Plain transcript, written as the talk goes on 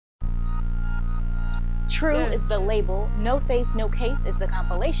TRU is the label, No Face, No Case is the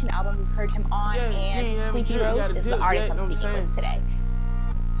compilation album we've heard him on, and Sleepy Rose is the artist I'm speaking with today.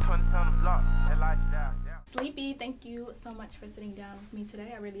 Sleepy, thank you so much for sitting down with me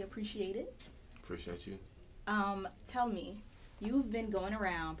today. I really appreciate it. Appreciate you. Tell me, you've been going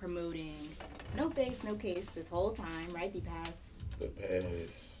around promoting No Face, No Case this whole time, right? The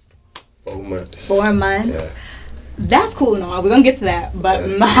past 4 months. 4 months? Yeah. That's cool and all. We're gonna get to that. But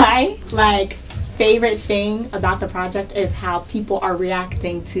my favorite thing about the project is how people are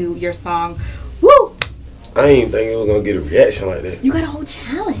reacting to your song. Woo! I didn't think it was gonna get a reaction like that. You got a whole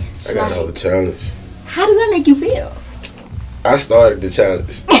challenge. I got a whole challenge. How does that make you feel? I started the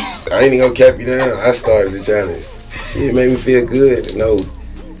challenge. I ain't even gonna cap you down. I started the challenge. Shit made me feel good to know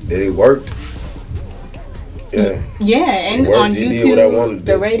that it worked. Yeah. Yeah, and on YouTube, did what I wanted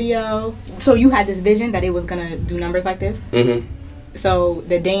the radio. So you had this vision that it was gonna do numbers like this? Mm-hmm. So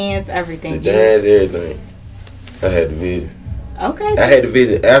the dance, everything. The dance, everything. I had the vision. Okay. I had the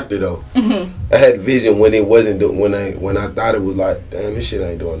vision after though. Mm-hmm. I had the vision when it wasn't when I thought it was like, damn, this shit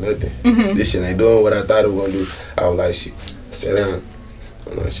ain't doing nothing. Mm-hmm. This shit ain't doing what I thought it was gonna do. I was like, shit, sit down.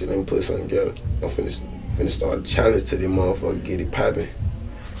 I'm like, shit, let me put something together. I'm finna start a challenge to them motherfuckers, get it popping.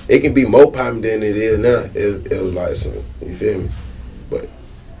 It can be more popping than it is now. It was like some, you feel me? But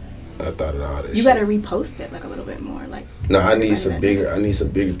I thought of all this. You gotta repost it a little bit more, No, I need some bigger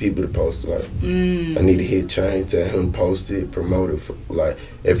people to post it. I need to hit Chainz, tell him post it, promote it.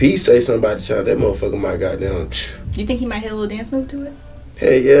 If he say something about the challenge, that motherfucker might goddamn. You think he might hit a little dance move to it?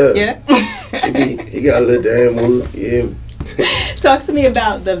 Hell yeah. Yeah. he got a little damn move. Yeah. Talk to me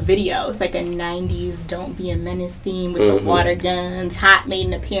about the video. It's like a 90s Don't Be a Menace theme with the water guns. Hot made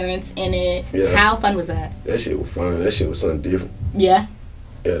an appearance in it. Yeah. How fun was that? That shit was fun. That shit was something different. Yeah.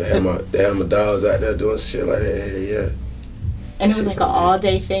 Yeah, they had my dogs out there doing some shit like that. Hell yeah. And it was like an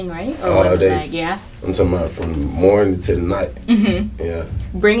all-day thing, right? Or all day. Yeah. I'm talking about from the morning to the night. Mm-hmm. Yeah.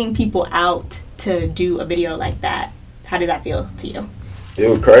 Bringing people out to do a video like that, how did that feel to you? It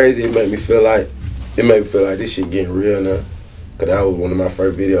was crazy. It made me feel like this shit getting real now. Cause that was one of my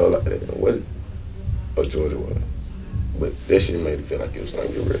first videos like that. Was it? Oh, Georgia was. But that shit made me feel like it was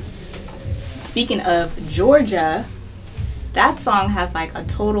starting to get real. Speaking of Georgia, that song has a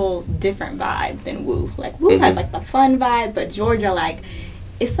total different vibe than Woo. Woo has the fun vibe, but Georgia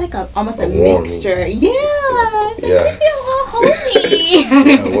it's almost a mixture. Yeah. Yeah. Feel all homey.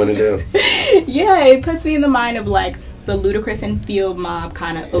 Yeah, one of them. Yeah, it puts me in the mind of the Ludacris and Field Mob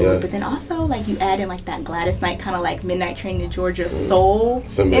kind of but then also you add in that Gladys Knight kind of Midnight Train to Georgia soul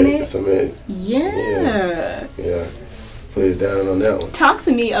in it. Yeah. Put it down on that one. Talk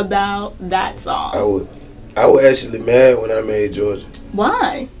to me about that song. I was actually mad when I made Georgia.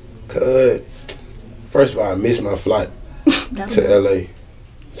 Why? Cause first of all, I missed my flight to LA.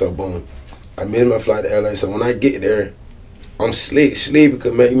 So boom, I missed my flight to LA. So when I get there, I'm sleepy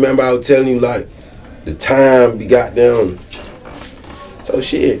because man, remember I was telling you the time be goddamn. So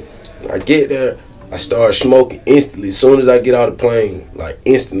shit, I get there, I start smoking instantly. As soon as I get out of the plane,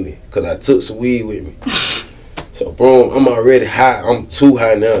 instantly, cause I took some weed with me. So boom, I'm already high. I'm too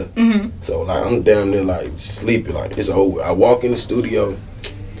high now. So I'm down there sleepy, it's over. I walk in the studio.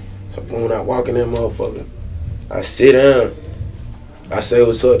 So boom, when I walk in that motherfucker, I sit down. I say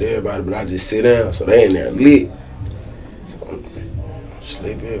what's up to everybody, but I just sit down. So they in there lit. So I'm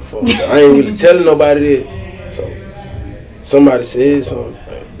sleepy as fuck. I ain't really telling nobody this. So somebody said something.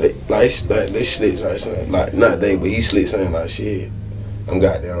 They slick something. Not they, but he slick saying shit. I'm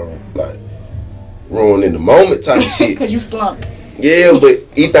goddamn ruined in the moment type shit. Cause you slumped. Yeah, but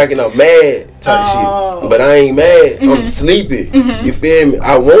he thinking I'm mad type shit. But I ain't mad. I'm sleepy. You feel me?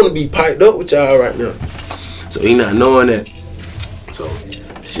 I want to be piped up with y'all right now. So he not knowing that. So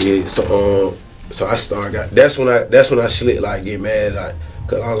shit. So I that's when I slick get mad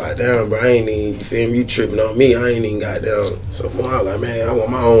cause I'm damn bro, I ain't even, you feel me? You tripping on me? I ain't even got down. So boom, I was man, I want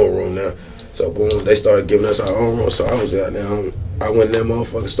my own room now. So boom, they started giving us our own room. So I was out there. I went in that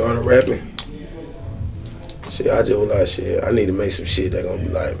motherfucker, started rapping. Shit, I just was shit, I need to make some shit that gonna be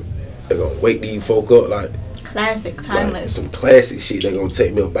they gonna wake these folk up classic, timeless. Some classic shit that gonna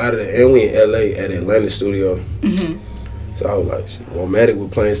take me up out of there. And we in LA at Atlanta studio. So I was shit, Romantic was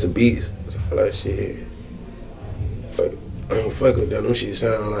playing some beats. So I was shit. But I ain't fucking with them. Them shit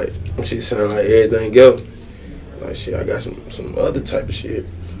sound like everything else. Shit, I got some other type of shit.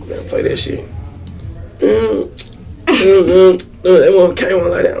 Man, play that shit. That one came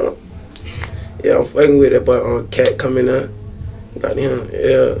on like that. Yeah, I'm fucking with it, but Cat coming out. Got him,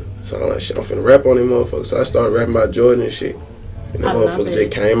 yeah. So I'm finna rap on them motherfuckers. So I started rapping about Jordan and shit. And that motherfucker just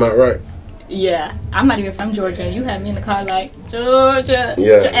came out right. Yeah, I'm not even from Georgia, and you had me in the car like Georgia.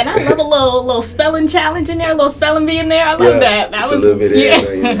 Yeah, and I love a little spelling challenge in there, a little spelling bee in there. I love that. That was a little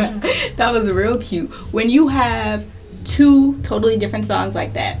bit that was real cute. When you have two totally different songs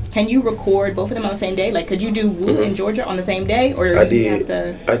like that, can you record both of them on the same day? Like, could you do Woo and Georgia on the same day, or I did.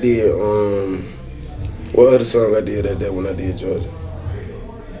 I did. What other song I did that day when I did Georgia?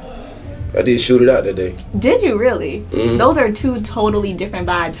 I did Shoot It Out that day. Did you really? Those are two totally different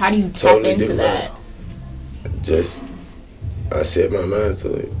vibes. How do you tap into that? Just, I set my mind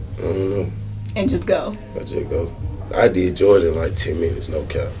to it. I don't know. And just go. I just go. I did Georgia in like 10 minutes, no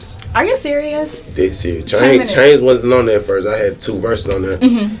cap. Are you serious? Dead serious. Chainz wasn't on there first. I had 2 verses on there.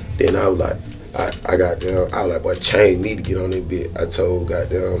 Then I was like, I got down. I was like, boy, Chainz need to get on that bit. I told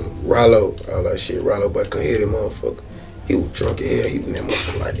goddamn Rollo, I was like, shit, Rollo, boy, come here, that motherfucker. He was drunk as hell. He was in that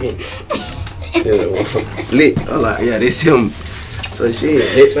motherfucker like, damn. Lit. I was like, yeah, this him. So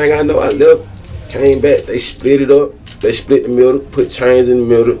shit, next thing I know, I left, came back. They split it up. They split the middle, put Chainz in the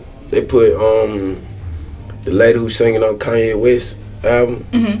middle. They put the lady who's singing on Kanye West album.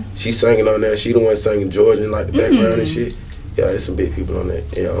 She singing on there. She the one singing Georgia in like the background and shit. Yeah, there's some big people on that.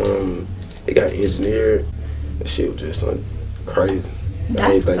 Yeah, it got engineered. That shit was just crazy.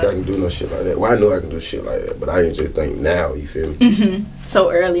 I didn't think I can do no shit like that. Well, I knew I can do shit like that, but I didn't just think now. You feel me?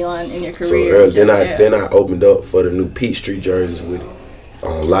 So early on in your career. So early. Then I opened up for the new Peachtree jerseys with it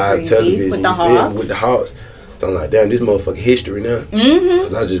on live television. With the Hawks. With the Hawks. So I'm like, damn, this motherfucking history now.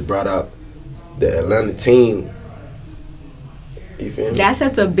 Cause I just brought out the Atlanta team. You feel me? That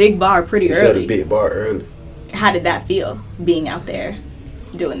sets a big bar pretty early. Set a big bar early. How did that feel, being out there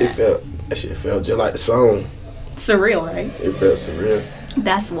doing that? That shit felt just like the song. Surreal, right? It felt surreal.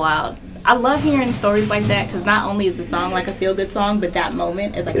 That's wild. I love hearing stories like that, because not only is the song like a feel-good song, but that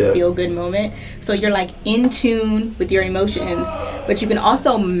moment is like a feel-good moment. So you're like in tune with your emotions, but you can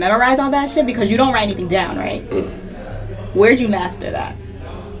also memorize all that shit because you don't write anything down, right? Where'd you master that?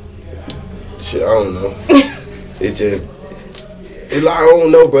 Shit, I don't know. It's like, I don't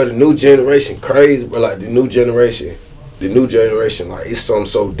know, bro. The new generation crazy, but like the new generation, like it's something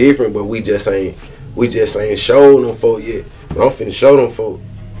so different, but we just ain't showing them folk yet. But I'm finna show them folk.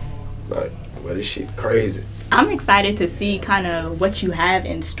 Like, but this shit crazy. I'm excited to see kind of what you have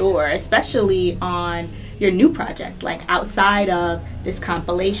in store, especially on your new project, like outside of this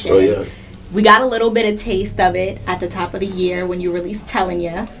compilation. Oh yeah. We got a little bit of taste of it at the top of the year when you released Tellin'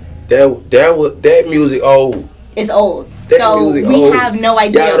 Ya. That music old. It's old. That music we old. have no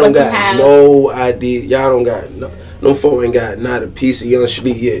idea Y'all what don't you got have. no idea. Y'all don't got no folk ain't got not a piece of Young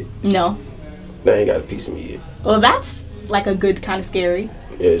Sleep yet. No. They ain't got a piece of me yet. Well, that's like a good kind of scary.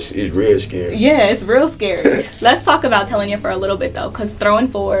 Yeah, it's real scary. Yeah, it's real scary. Let's talk about Tellin' Ya for a little bit though, because Throwing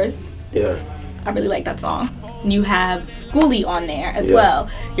Fours. Yeah. I really like that song. You have Schoolie on there as well.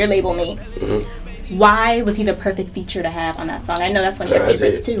 Your label mate. Why was he the perfect feature to have on that song? I know that's one of your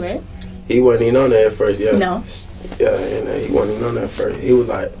favorites too, right? He wasn't even on there at first, yeah. No. Yeah, and he wasn't even on there at first. He was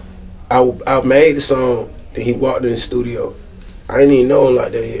like, I made the song, then he walked in the studio. I ain't even know him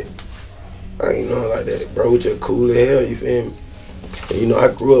like that yet. I ain't know him like that. Bro was just cool as hell, you feel me? And you know, I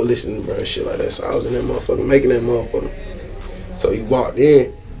grew up listening to bro and shit like that, so I was in that motherfucker, making that motherfucker. So he walked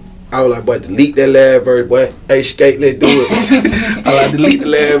in, I was like, boy, delete that last verse, boy. Hey, Skate, let's do it. I like, delete the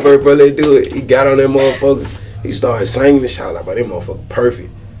last verse, bro, let's do it. He got on that motherfucker. He started singing this shit. I was like, boy, that motherfucker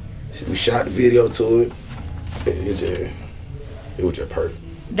perfect. We shot the video to it, and it was just perfect.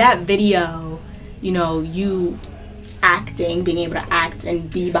 That video, you know, you acting, being able to act and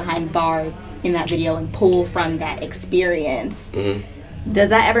be behind bars in that video and pull from that experience. Does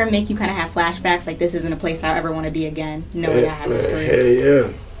that ever make you kind of have flashbacks, like this isn't a place I ever want to be again, knowing I have this career? Hell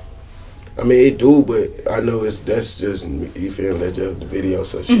yeah. I mean, it do, but I know that's just, you feel me, that's just the video,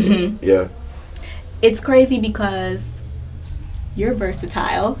 so shit. Yeah. It's crazy because you're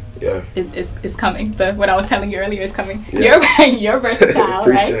versatile. Yeah. Is coming. What I was telling you earlier is coming. Yeah. You're versatile,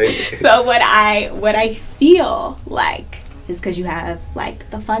 Appreciate right? it. So what I feel like is because you have like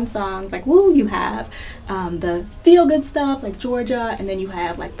the fun songs like Woo, you have the feel good stuff like Georgia, and then you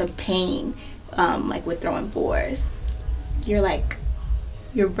have like the pain like with Throwing Fours.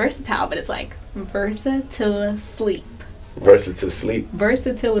 You're versatile, but it's like versatile sleep. Versatile sleep.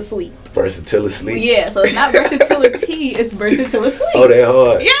 Versatile asleep. Versatile asleep. Yeah, so it's not versatility, it's versatile asleep. Oh, that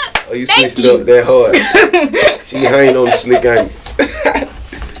hard. Yeah. Oh, you switched it up that hard. She hanging on the sleep game. That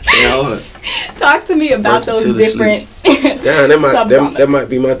hard. Talk to me about versatile those different. Yeah, that might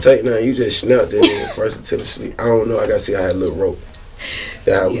be my take now. You just snapped it. Versatile asleep. I don't know. I gotta see. I had a little rope.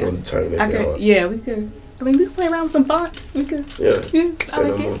 Yeah, we on the turn that hard. Yeah, we could. I mean, we could play around with some fonts. We could. Yeah. I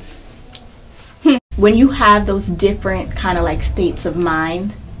like it. When you have those different kind of like states of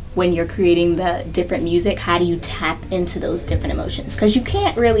mind, when you're creating the different music, how do you tap into those different emotions? Because you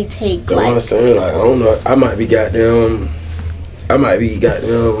can't really take like, what I'm saying, like, I don't know, I might be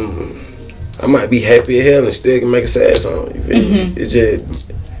happy as hell and still can make a sad song. You feel me?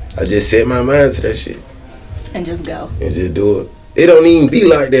 I just set my mind to that shit and just go and just do it. It don't even be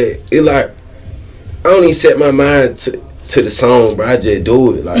like that. It like I don't even set my mind to the song, bro. I just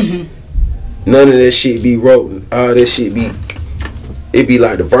do it. Like none of that shit be wrote. All that shit be. It be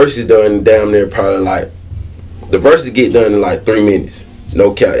like the verses done damn near probably like the verses get done in like 3 minutes.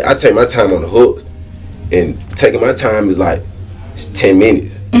 No cap. I take my time on the hooks, and taking my time is like 10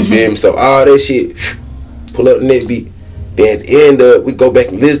 minutes. You feel me? So all that shit, pull up the next beat. Then at the end of we go back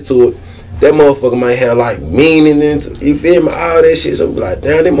and listen to it. That motherfucker might have like meaning into, you feel me? All that shit. So we like,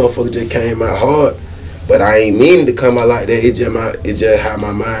 damn, that motherfucker just came out hard. But I ain't meaning to come out like that. It just how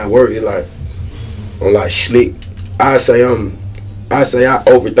my mind work. It like I'm like slick. I say I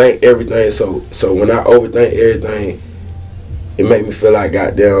overthink everything. So when I overthink everything, it make me feel like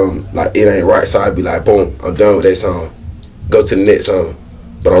goddamn like it ain't right. So I be like, boom, I'm done with that song. Go to the next song.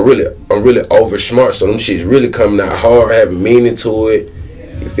 But I'm really over smart. So them shit's really coming out hard, having meaning to it.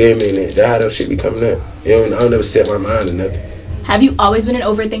 You feel me? And that's how that shit be coming up. I don't never set my mind or nothing. Have you always been an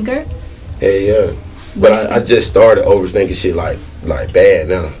overthinker? Hey, yeah. But I just started overthinking shit like bad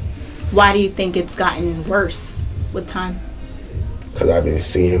now. Why do you think it's gotten worse with time? Cause I've been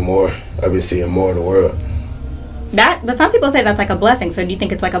seeing more. I've been seeing more of the world. But some people say that's like a blessing. So do you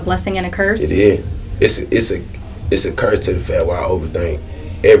think it's like a blessing and a curse? It is. It's a curse to the fact where I overthink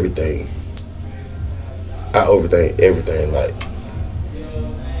everything. I overthink everything, like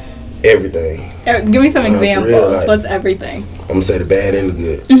everything. Give me some examples. Real, like, what's everything? I'm gonna say the bad and the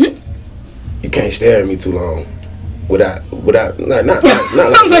good. You can't stare at me too long without not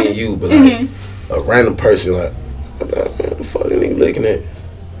like me and you, but like a random person, like what the fuck that nigga looking at?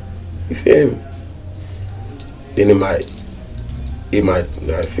 You feel me? Then it might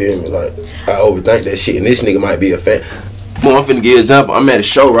not feel me, like I overthink that shit, and this nigga might be a fan. Well, I'm finna give an example. I'm at a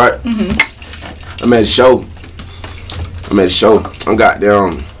show, right? I'm at a show. I'm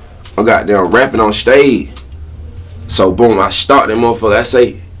goddamn rapping on stage. So boom, I start that motherfucker. I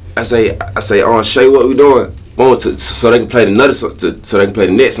say, Shay, what we doing? Boom, so they can play another song, so they can play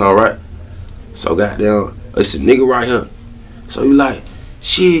the next song, right? So goddamn, it's a nigga right here. So you like,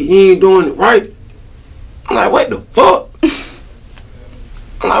 shit, you ain't doing it right. I'm like, what the fuck?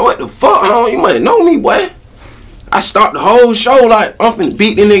 You might know me, boy. I start the whole show like I'm finna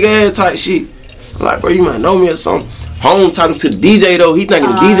beat the nigga ass type shit. I'm like, bro, you might know me or something. Home talking to the DJ though. He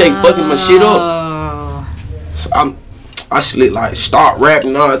thinking the DJ fucking my shit up. So I slick like start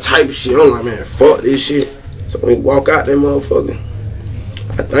rapping all that type of shit. I'm like, man, fuck this shit. So when we walk out that motherfucker,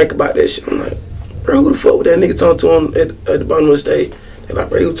 I think about that shit. I'm like, bro, who the fuck was that nigga talking to him at the bottom of the stage? They're like,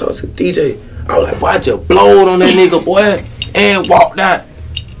 bro, he was talking to the DJ. I was like, boy, I just blowed on that nigga, boy, and walked out.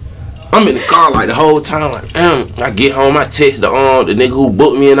 I'm in the car like the whole time, like, damn. I get home, I text the nigga who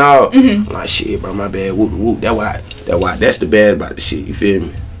booked me and all. I'm like, shit, bro, my bad, whoop, whoop. That's the bad about the shit, you feel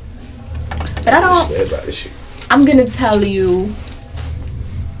me? But I don't. That's bad about the shit. I'm gonna tell you,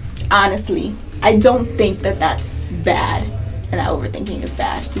 honestly, I don't think that that's bad and that overthinking is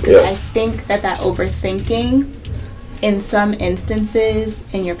bad. Because I think that overthinking, in some instances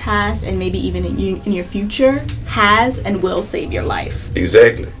in your past and maybe even in your future, has and will save your life.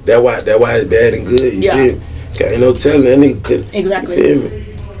 Exactly. That's why it's bad and good. You feel me? Ain't no telling that nigga could. Exactly. You feel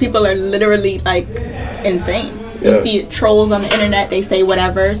me? People are literally like insane. You see trolls on the internet, they say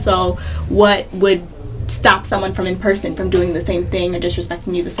whatever. So what would stop someone from in person from doing the same thing or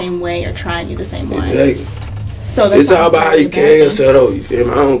disrespecting you the same way or trying you the same way? Exactly. So it's all about how you carry yourself though, you feel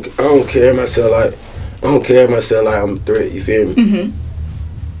me? I don't carry myself like I'm a threat, you feel me?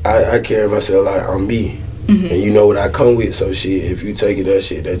 I carry myself like I'm me. And you know what I come with, so shit, if you take it that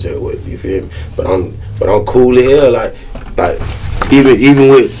shit, that's just what, you feel me? But I'm cool as hell, like even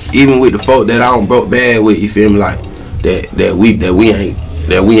with the folk that I don't broke bad with, you feel me? Like that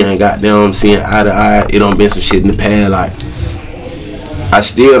we ain't got them seeing eye to eye. It don't been some shit in the past, like I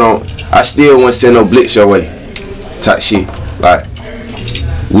still won't send no blitz your way type shit. Like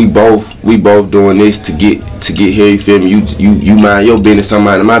we both doing this to get here, you feel me? You mind your business, I'm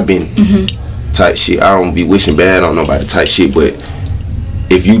minding my business. Type shit. I don't be wishing bad on nobody type shit, but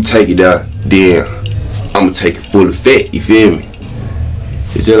if you take it there, then I'ma take it full effect, you feel me?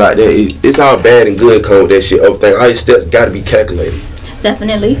 It's just like that. It's all bad and good come with that shit. Everything, all your steps gotta be calculated.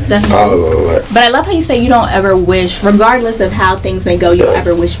 Definitely. All of them, like. But I love how you say you don't ever wish, regardless of how things may go, you don't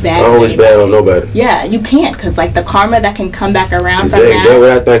ever wish bad. I don't wish bad on nobody. Yeah, you can't, cause like the karma that can come back around exactly. from that. That's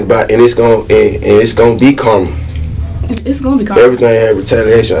what I think about, and it's gonna be karma. It's gonna be karma. Everything had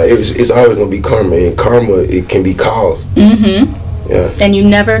retaliation. It's always gonna be karma, and karma, it can be caused. Yeah. And you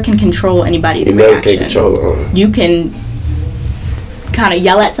never can control anybody's reaction. You never can control it. You can kind of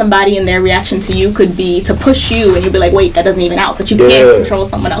yell at somebody, and their reaction to you could be to push you, and you'd be like, wait, that doesn't even out. But you can't control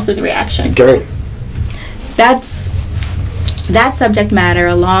someone else's reaction. You can't. That's that subject matter,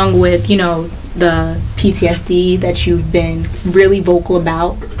 along with, you know, the PTSD that you've been really vocal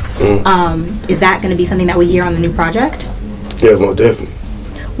about. Is that going to be something that we hear on the new project? Yeah, most definitely.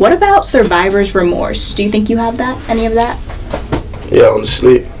 What about survivor's remorse? Do you think you have that? Any of that? Yeah, on the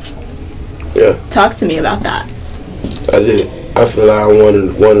sleep. Yeah. Talk to me about that. I feel like I'm one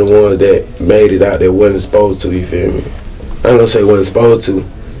of the ones that made it out that wasn't supposed to. You feel me? I ain't gonna say wasn't supposed to,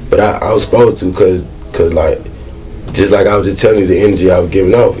 but I was supposed to, cause like, just like I was just telling you, the energy I was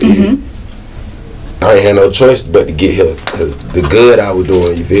giving off. I ain't had no choice but to get here, cause the good I was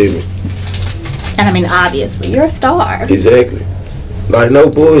doing. You feel me? And I mean, obviously, you're a star. Exactly. Like, no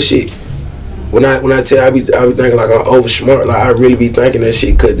bullshit. When I tell you, I be thinking like I'm over smart. Like, I really be thinking that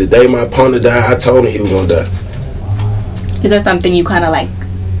shit. Cause the day my opponent died, I told him he was gonna die. Is that something you kind of like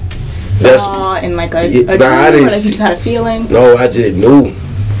saw in like a dream, or like you just had a feeling? No, I just knew.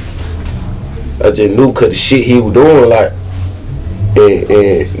 Cause the shit he was doing, like,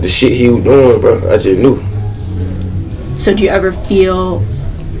 and the shit he was doing, bro, I just knew. So do you ever feel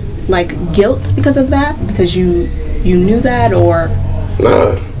like guilt because of that? Because you knew that, or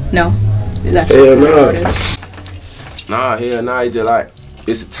nah? No. Is that hell no. Nah, hell nah. It's just like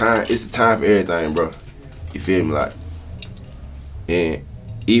it's a time for everything, bro. You feel me, like. And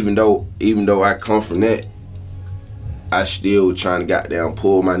even though I come from that, I still trying to goddamn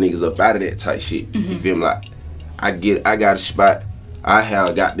pull my niggas up out of that type shit. You feel me? Like, I got a spot. I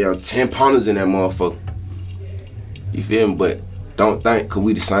have goddamn 10 pounders in that motherfucker. You feel me? But don't think, cause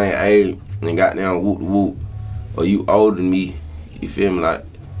we the same age and goddamn whoop, or you older than me. You feel me? Like,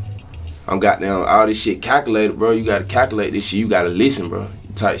 I'm goddamn all this shit calculated, bro. You gotta calculate this shit. You gotta listen, bro.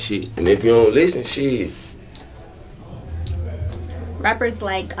 Type shit. And if you don't listen, shit. Rappers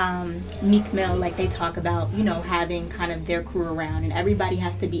like Meek Mill, like, they talk about, you know, having kind of their crew around, and everybody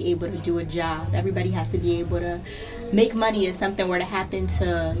has to be able to do a job. Everybody has to be able to make money if something were to happen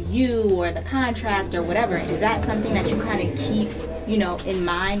to you or the contract or whatever. Is that something that you kind of keep, you know, in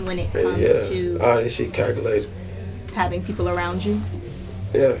mind when it comes to all this shit calculated? Having people around you?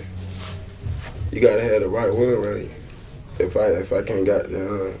 Yeah. You gotta have the right one around you. If I can't got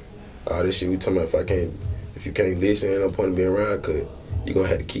all this shit we talking about, if you can't listen, ain't no point in being around, cause you gonna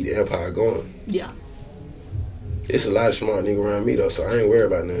have to keep the empire going. Yeah. It's a lot of smart niggas around me though, so I ain't worried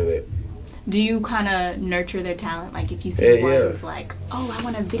about none of that. Do you kind of nurture their talent? Like, if you see one who's like, oh, I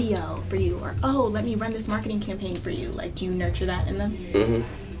want a video for you, or oh, let me run this marketing campaign for you. Like, do you nurture that in them?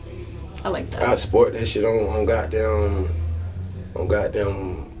 I like that. I support that shit on goddamn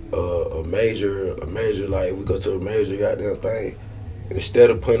a major, like, we go to a major goddamn thing. Instead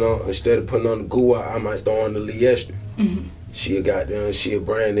of putting on the goo, I might throw on the Leicester. She a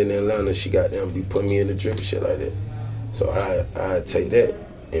brand in Atlanta. She goddamn be putting me in the drip and shit like that. So I take that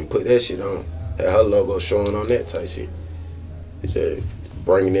and put that shit on. Have her logo showing on that type shit. It's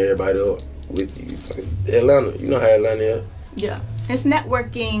bringing everybody up with you. Atlanta, you know how Atlanta is. Yeah. It's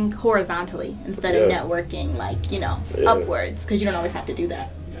networking horizontally instead of networking, like, you know, upwards, because you don't always have to do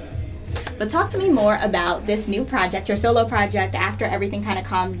that. But talk to me more about this new project, your solo project, after everything kind of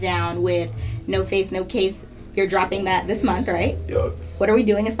calms down with No Face, No Case. You're dropping that this month, right? Yup. What are we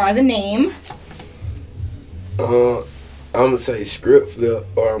doing as far as a name? I'm going to say Script Flip,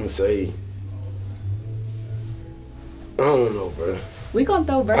 or I'm going to say, I don't know, bro. We gonna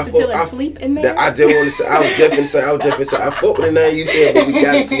throw Versatile Sleep in there? I just want to say, I was definitely say, I fuck with the name you said, but we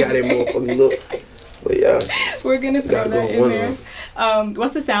got to see how that motherfucker look. But yeah. We're going to throw that in there.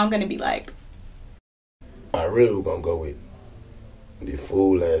 What's the sound going to be like? I really was going to go with the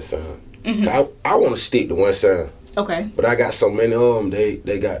full ass sound. I want to stick to one sound. Okay. But I got so many of them,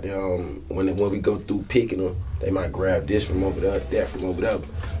 they got them, when we go through picking them, they might grab this from over there, that from over there.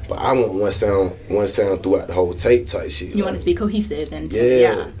 But I want one sound throughout the whole tape type shit. You want it to be cohesive and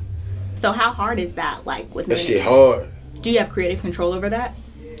yeah. So how hard is that, like, with that shit hard. Do you have creative control over that?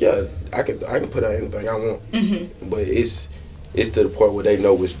 Yeah, I can put out anything I want. But it's to the point where they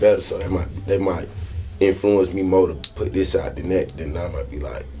know what's better, so they might influence me more to put this out than that. Then I might be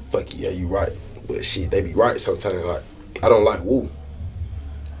like, fuck it, yeah, you right. But shit, they be right sometimes. Like, I don't like woo.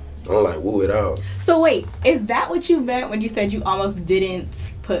 I don't like woo at all. So wait, is that what you meant when you said you almost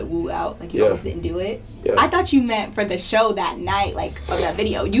didn't put woo out? Like, you almost didn't do it? Yeah. I thought you meant for the show that night, like, of that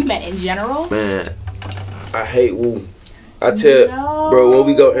video. You meant in general? Man, I hate woo. I tell, bro, when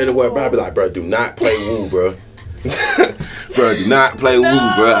we go anywhere, bro, I be like, bro, do not play woo, bro. Bro, do not play Woo,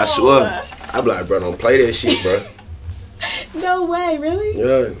 bro. I swear. I be like, bro, don't play that shit, bro. No way, really?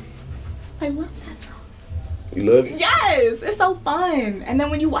 Yeah. I love that song. You love it? Yes, it's so fun. And then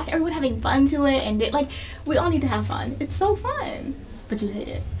when you watch everyone having fun to it, and like, we all need to have fun. It's so fun. But you hate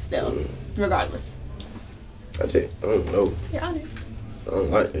it still, regardless. I don't know. You're honest. I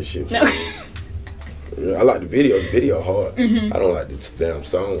don't like that shit. No. Yeah, I like the video. The video hard. I don't like this damn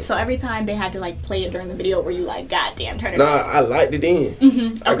song. So every time they had to like play it during the video, were you like, God damn, turn it Nah, on? I liked it then.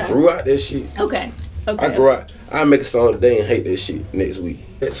 Okay. I grew out that shit. Okay. I grew out. I make a song today and hate that shit next week.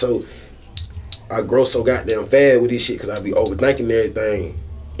 So I grow so goddamn fast with this shit because I be overthinking everything.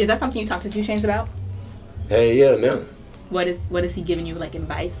 Is that something you talk to Chainz about? Hey, yeah, now. What is he giving you like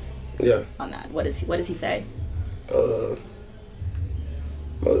advice? Yeah. On that, what does he say?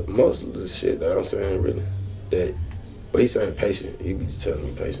 Most of the shit that I'm saying really, but he's saying patience. He be just telling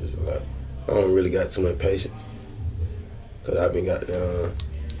me patience a lot. I don't really got too much patience, cause I've been goddamn.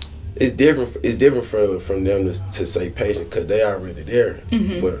 It's different from them to say patient, cause they already there.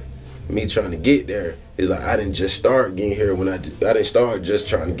 But me trying to get there is like I didn't just start getting here when I didn't start just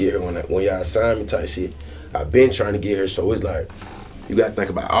trying to get here when y'all assigned me type shit. I've been trying to get here, so it's like you gotta think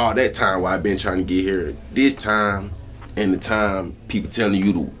about all that time while I've been trying to get here. This time and the time people telling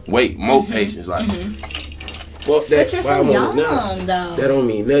you to wait, more patience. Like fuck that. But you're so young, though. That don't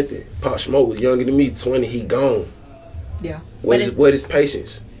mean nothing. Pop Smoke was younger than me, 20. He gone. Yeah. What is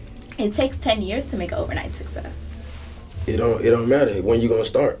patience? It takes 10 years to make an overnight success. It don't matter when you gonna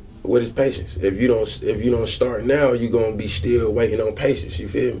start. What is patience? If you don't start now, you gonna be still waiting on patience. You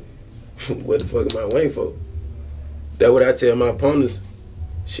feel me? What the fuck am I waiting for? That's what I tell my opponents.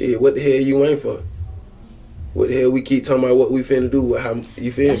 Shit, what the hell you waiting for? What the hell we keep talking about what we finna do? How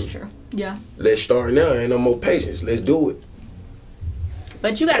you feel me? That's true. Yeah. Let's start now. Ain't no more patience. Let's do it.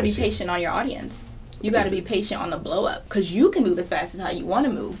 But you gotta be patient on your audience. You gotta be patient on the blow up, cause you can move as fast as how you want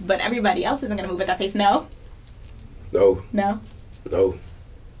to move, but everybody else isn't gonna move at that pace. No. No. No. No.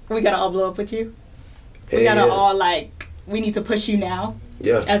 We gotta all blow up with you. Hell We gotta yeah. all like. We need to push you now.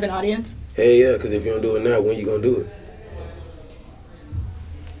 Yeah. As an audience. Hey, yeah, because if you don't do it now, when you gonna do it?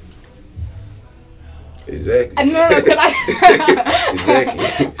 Exactly. No, because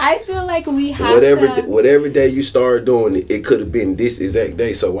exactly. I feel like we have whatever day you start doing it, it could have been this exact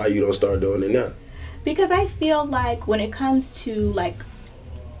day. So why you don't start doing it now? Because I feel like when it comes to like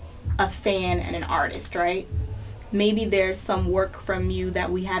a fan and an artist, right? Maybe there's some work from you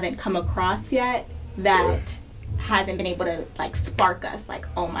that we haven't come across yet that hasn't been able to like spark us. Like,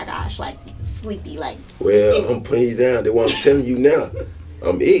 oh my gosh, like Sleepy, like. Well, I'm putting you down. That's what I'm telling you now.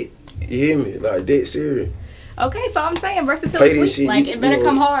 I'm it. You hear me? Like dead serious. Okay, so I'm saying versatility sleep, like it better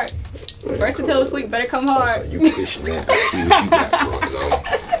come hard. Man, versatility sleep better come hard. So you pushing that. I see what you got going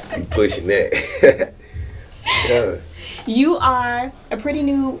on. You pushing that. Yeah. You are a pretty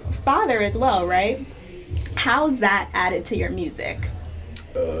new father as well, right? How's that added to your music?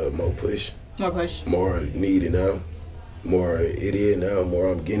 More push. More push. More needed now. More it is now. More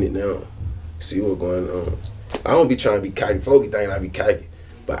I'm getting it now. See what's going on. I don't be trying to be cocky. Folks be thinking I be cocky.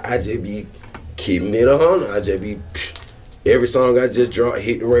 But I just be keeping it 100. I just be, every song I just drop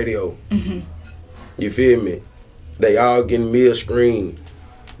hit the radio. You feel me? They all getting mid screen.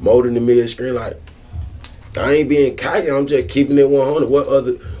 More than the mid screen. Like, I ain't being cocky. I'm just keeping it 100.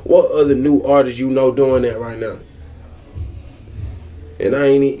 What other new artists you know doing that right now? And I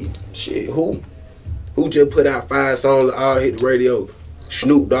ain't shit. Who just put out 5 songs that all hit the radio?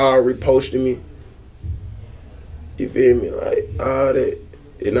 Snoop Dogg reposted me. You feel me? Like all that.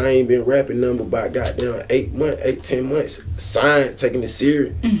 And I ain't been rapping nothing about goddamn 10 months. Science, taking it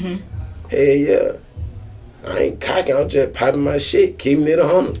serious. Hell yeah. I ain't cocky. I'm just popping my shit, keeping it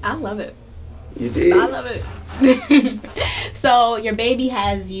 100. I love it. You did? I love it. So your baby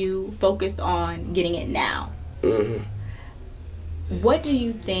has you focused on getting it now. What do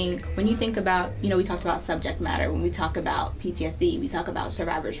you think, when you think about, you know, we talked about subject matter, when we talk about PTSD, we talk about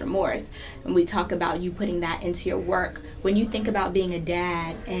survivor's remorse, and we talk about you putting that into your work. When you think about being a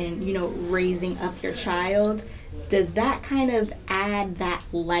dad and, you know, raising up your child, does that kind of add that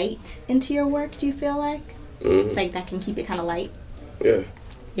light into your work, do you feel like? Like that can keep it kind of light? Yeah.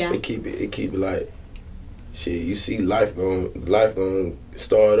 Yeah. It keep it light. Shit, you see life going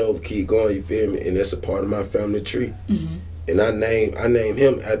start over, keep going, you feel me? And that's a part of my family tree. And I named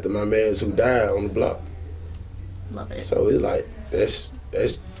him after my mans who died on the block. Love it. So it's like that's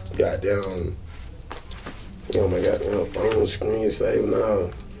goddamn. You know, my goddamn phone screen saved now.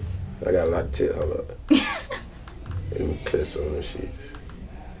 I got a lot to tell. Hold up. Let me clear some of them shits.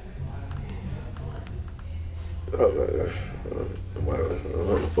 Hold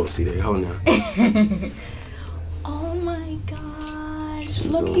on. Folks see that hoe now. my gosh.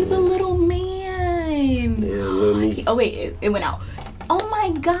 Look, he's a little man. Yeah, little me. Oh, wait, it went out. Oh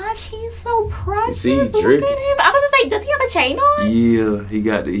my gosh, he's so precious. You see, Look at him. I was gonna say, does he have a chain on? Yeah, he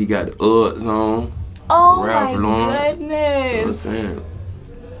got the Uggs on. Oh Ralph my Lauren. goodness. You know what I'm saying?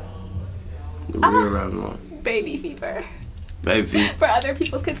 The real Ralph Lauren. Baby fever. Baby fever. For other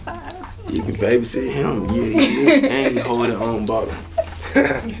people's kids' style. You can babysit him. Yeah. And you hold your own bottle.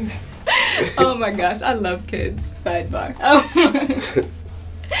 Oh my gosh, I love kids. Sidebar.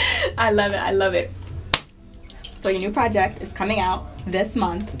 I love it. I love it. So your new project is coming out this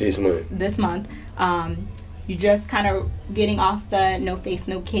month. This month. You just kind of getting off the no face,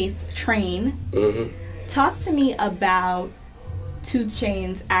 no case train. Mm-hmm. Talk to me about 2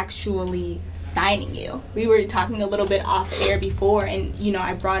 Chainz actually signing you. We were talking a little bit off air before, and you know,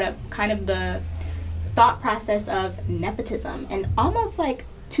 I brought up kind of the thought process of nepotism, and almost like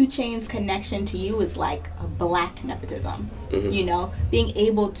 2 Chainz' connection to you is like a black nepotism. Mm-hmm. You know, being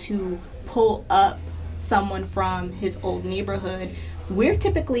able to pull up someone from his old neighborhood. Black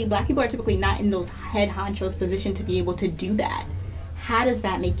people are typically not in those head honchos position to be able to do that. How does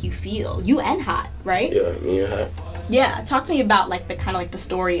that make you feel? You and Hot, right? Yeah, me and Hot. Yeah, talk to me about like the kind of like the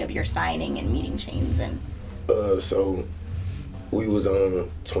story of your signing and meeting Chainz and. So we was on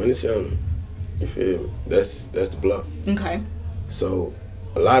 27. You feel me? That's the block. Okay. So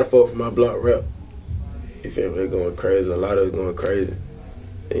a lot of folk from my block rap. You feel me? They're going crazy. A lot of it going crazy.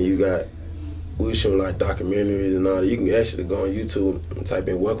 And we was showing like documentaries and all that. You can actually go on YouTube and type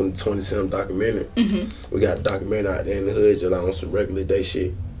in "Welcome to 27" documentary. Mm-hmm. We got a documentary out there in the hood, just like on some regular day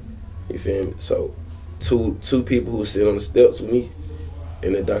shit. You feel me? So two people who sit on the steps with me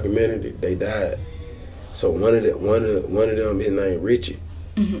in the documentary, they died. So one of them, his name Richie,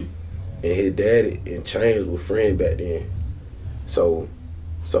 mm-hmm. and his daddy and Chainz were friends back then. So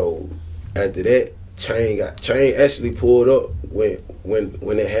after that, Chainz actually pulled up when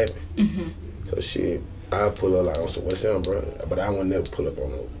it happened. Mm-hmm. So shit, I pull up like on some West End, bro, but I won't never pull up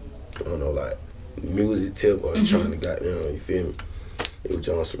on no like music tip or mm-hmm. trying to goddamn, you feel me? It was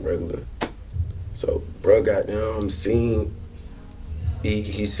on some regular. So bro goddamn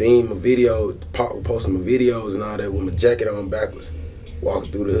he seen my video, Pop was posting my videos and all that with my jacket on backwards,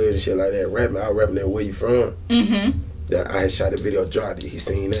 walking through the hood and shit like that, rapping. I was rapping that "Where You From?" Mm-hmm. That I had shot a video, dropped it. He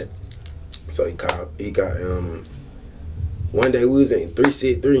seen that, so he got one day we was in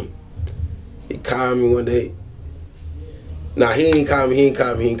 363. He called me one day. Nah, he ain't call me.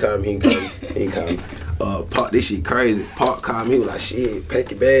 Pop, this shit crazy. Pop called me. He was like, shit,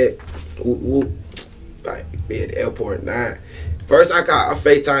 pack your bag. Whoop, whoop. Like, be at the airport 9. First I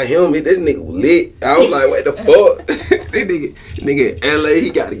FaceTime him. This nigga was lit. I was like, what the fuck? This nigga in LA, he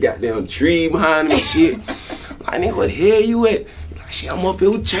got a goddamn tree behind him and shit. Like, nigga, what the hell you at? Like, shit, I'm up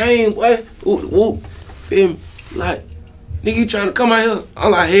here with Chainz, boy. Whoop, whoop. Feel me? Like, nigga, you trying to come out here?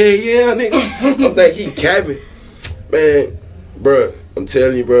 I'm like, hell yeah, nigga. I'm think he capping. Man, bruh, I'm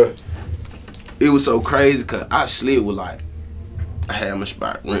telling you, bruh. It was so crazy because I slid with like, I had my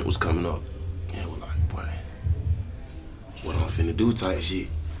spot, rent was coming up. And it was like, boy, what I'm finna do type shit.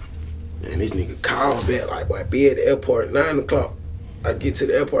 Man, this nigga called back like, boy, be at the airport at 9 o'clock. I get to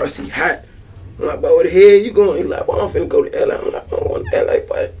the airport, I see Hot. I'm like, boy, where the hell you going? He like, boy, I'm finna go to LA. I'm like, I don't want to LA,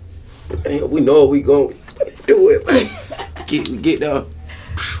 boy. Man, we know where we going. Let's do it, man. We get down,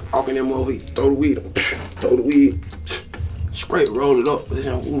 walking them over, throw the weed, straight roll it up,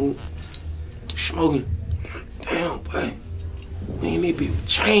 smoking. Damn, boy. Man, they be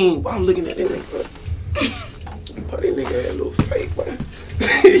chained, boy. I'm looking at that nigga. But that nigga had a little fake, boy.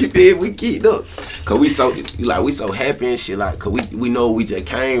 We geeked up. Cause we so happy and shit, like, cause we know where we just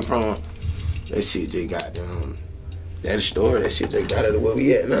came from. That shit just got down. That story, that shit just got out of where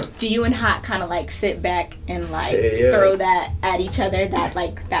we at now. Do you and Hot kind of like sit back and like throw that at each other,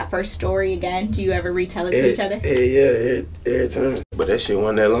 that first story again? Do you ever retell it to each other? Yeah, every time. But that shit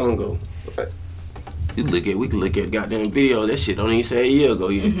wasn't that long ago. Like, we can look at goddamn video. That shit don't even say a year ago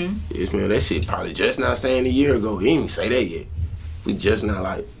yet. Mm-hmm. Yes, man, that shit probably just not saying a year ago. He didn't even say that yet. We just not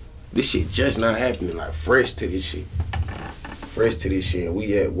like, this shit just not happening, like fresh to this shit. And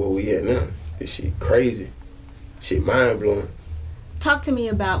we at where we at now. This shit crazy. Shit mind-blowing. Talk to me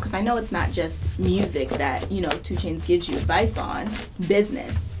about, because I know it's not just music that, 2 Chainz gives you advice on.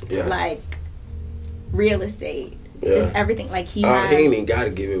 Business. Yeah. Like, real estate. Yeah. Just everything. Like, he ain't even got to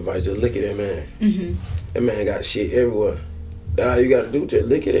give advice. Just look at that man. Mm-hmm. That man got shit everywhere. All you got to do, just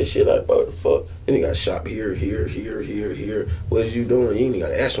look at that shit like, what the fuck? And he got shop here. What is you doing? You ain't got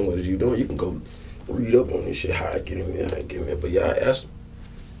to ask him what is you doing. You can go read up on this shit, how I get him in. But y'all ask him.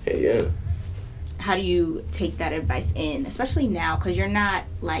 Hey, yeah. how do you take that advice in, especially now, because you're not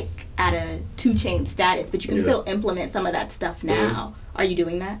like at a 2 Chainz status, but you can still implement some of that stuff now. Are you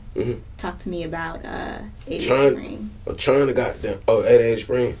doing that? Talk to me about 88 Spring. I'm trying to goddamn 88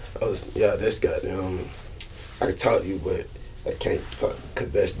 Spring. That's goddamn. I can talk to you, but I can't talk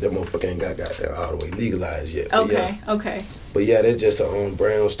because that motherfucker ain't got goddamn all the way legalized yet. Okay. But yeah, that's just a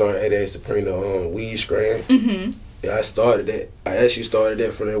brand starting 88 Supreme, the weed strain. Yeah, I started that. I actually started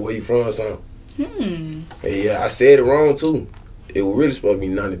that from that Where You From song. And yeah, I said it wrong too. It was really supposed to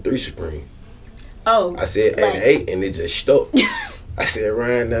be 93 Supreme. Oh. I said 88 and it just stuck. I said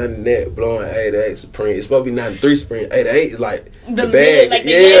Ryan down the net, blowing 88 Supreme. It's supposed to be 93 Supreme. 88 is like the bag. Like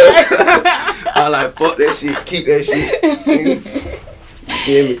I like, fuck that shit, keep that shit. You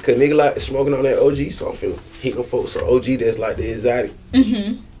feel me? Cause nigga like smoking on that OG, so I'm finna hit them folks. So OG, that's like the exotic.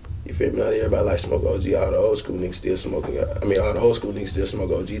 You feel me? Not everybody like smoke OG. All the old school niggas still smoking. I mean, all the old school niggas still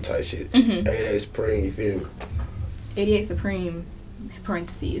smoke OG type shit. 88 Supreme, you feel me? 88 Supreme,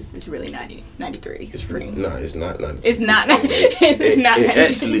 parentheses, it's really 93 Supreme. No, it's not 90. It's not 90. It's not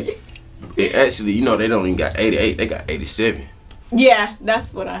 90. It actually, you know, they don't even got 88. They got 87. Yeah,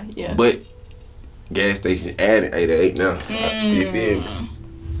 that's what But gas station added 88 now. So you feel me?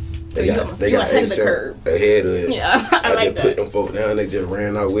 They got 87 ahead of it. Yeah, I like just put them folk down. They just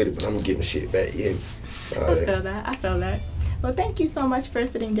ran out with it, but I'm gonna get my shit back in. I feel that. Well, thank you so much for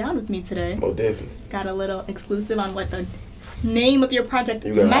sitting down with me today. Most definitely. Got a little exclusive on what the name of your project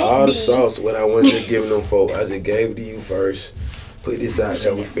might be. You got all the sauce. What I wasn't just giving them folk, I just gave it to you first. Put this out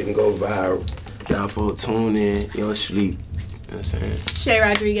there. We finna go viral. Y'all folk tune in. You don't sleep. You know what I'm saying? Shay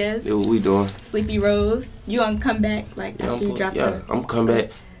Rodriguez. Yeah, what we doing? Sleepy Rose. You gonna come back after you drop the... I'm come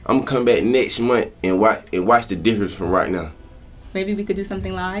back. I'm gonna come back next month and watch the difference from right now. Maybe we could do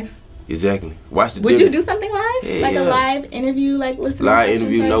something live. Exactly. Watch the difference. Would you do something live? Yeah, a live interview, like listening. Live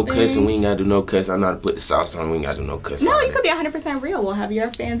interview, no cussing. We ain't gotta do no cuss. I know how to put the sauce on. We ain't gotta do no cuss. No, you could be 100% real. We'll have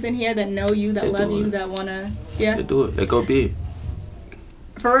your fans in here that know you, that love you, that wanna. Yeah. They do it. They go big.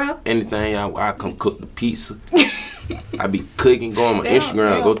 For real? Anything I come cook the pizza. I be cooking. Go on my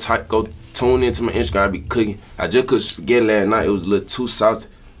Instagram. Go tune into my Instagram. I be cooking. I just cooked spaghetti last night. It was a little too salty.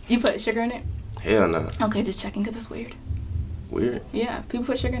 You put sugar in it? Hell no. Okay, just checking because it's weird. Weird? Yeah, people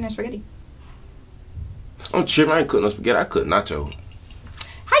put sugar in their spaghetti. I'm tripping. I ain't cook no spaghetti. I cook nachos.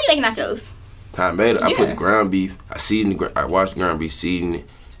 How you make nachos? How I made it? I put the ground beef. I seasoned the I washed the ground beef, seasoned it.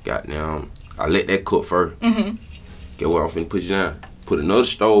 Goddamn. I let that cook first. Get what I'm finna put you down. Put another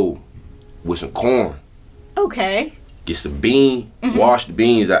stove with some corn. Okay. Get some beans. Wash the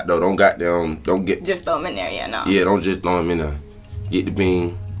beans out though. Don't get. Just throw them in there, yeah, no. Yeah, don't just throw them in there. Get the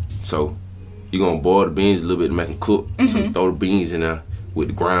bean. So you're gonna boil the beans a little bit to make them cook. So you throw the beans in there with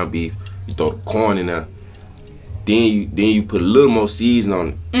the ground beef. You throw the corn in there. Then you put a little more seasoning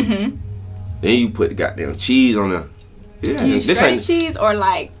on it. Then you put the goddamn cheese on there. Yeah, you use straight cheese or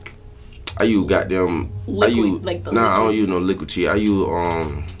like? I use goddamn. Liquid, like the I don't use no liquid cheese. I use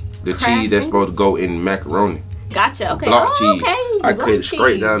the cheese that's supposed to go in macaroni. Gotcha. Okay. Block cheese. Okay. I cut it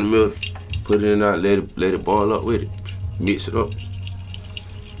straight down the middle. Put it in there. Let it boil up with it. Mix it up.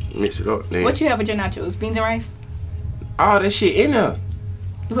 Then. What you have with your nachos? Beans and rice? All that shit in there.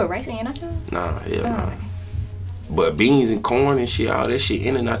 You put rice in your nachos? Nah, hell nah. But beans and corn and shit, all that shit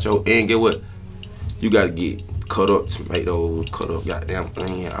in the nacho. And get what? You gotta get cut up tomatoes, cut up goddamn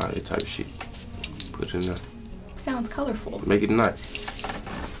onion, all that type of shit. Put it in there. Sounds colorful. Make it nice.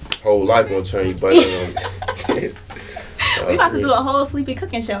 Whole life gonna turn you butter on. We about to do a whole sleepy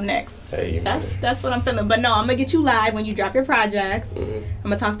cooking show next. Hey, that's what I'm feeling. But no, I'm gonna get you live when you drop your project. I'm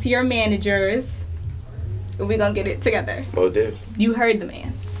gonna talk to your managers. And we're gonna get it together. Most definitely. You heard the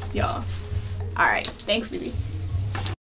man, y'all. All right. Thanks, Libby.